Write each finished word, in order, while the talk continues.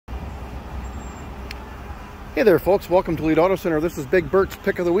Hey there folks, welcome to Elite Auto Center. This is Big Bert's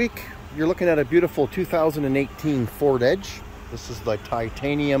Pick of the Week. You're looking at a beautiful 2018 Ford Edge. This is the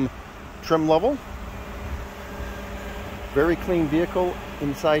titanium trim level. Very clean vehicle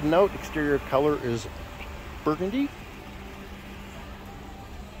inside and out. Exterior color is burgundy.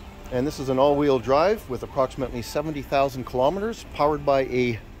 And this is an all-wheel drive with approximately 70,000 kilometers, powered by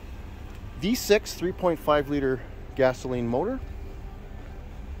a V6 3.5 liter gasoline motor.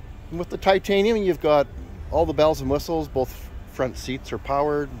 And with the titanium, you've got all the bells and whistles. Both front seats are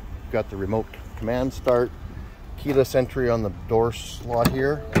powered. You've got the remote command start, keyless entry on the door slot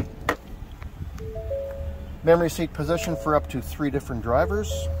here. Memory seat position for up to 3 different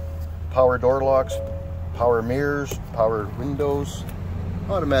drivers. Power door locks, power mirrors, power windows,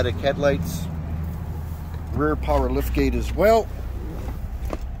 automatic headlights, rear power liftgate as well.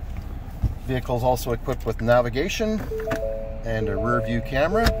 Vehicle is also equipped with navigation and a rear view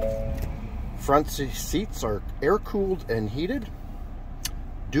camera. Front seats are air-cooled and heated.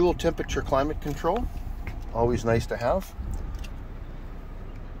 Dual temperature climate control, always nice to have.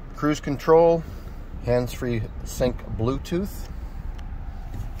 Cruise control, hands-free sync Bluetooth.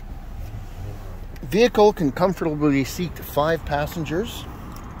 Vehicle can comfortably seat 5 passengers.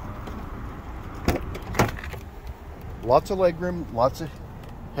 Lots of legroom, lots of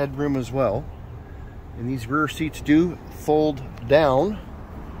headroom as well. And these rear seats do fold down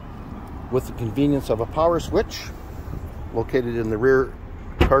with the convenience of a power switch located in the rear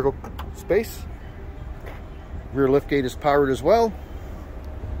cargo space. Rear liftgate is powered as well.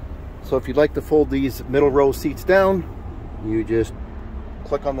 So if you'd like to fold these middle row seats down, you just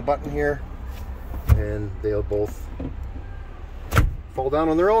click on the button here and they'll both fall down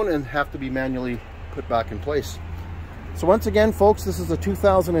on their own and have to be manually put back in place. So once again, folks, this is a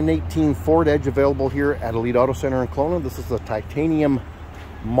 2018 Ford Edge available here at Elite Auto Center in Kelowna. This is the titanium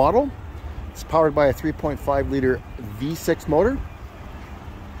model. It's powered by a 3.5 liter V6 motor.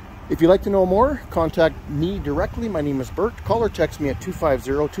 If you'd like to know more, contact me directly. My name is Bert. Call or text me at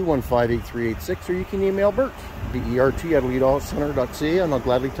 250-215-8386, or you can email Bert, bert@eliteautocenter.ca, and I'll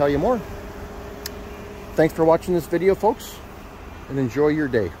gladly tell you more. Thanks for watching this video, folks, and enjoy your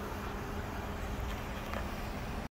day.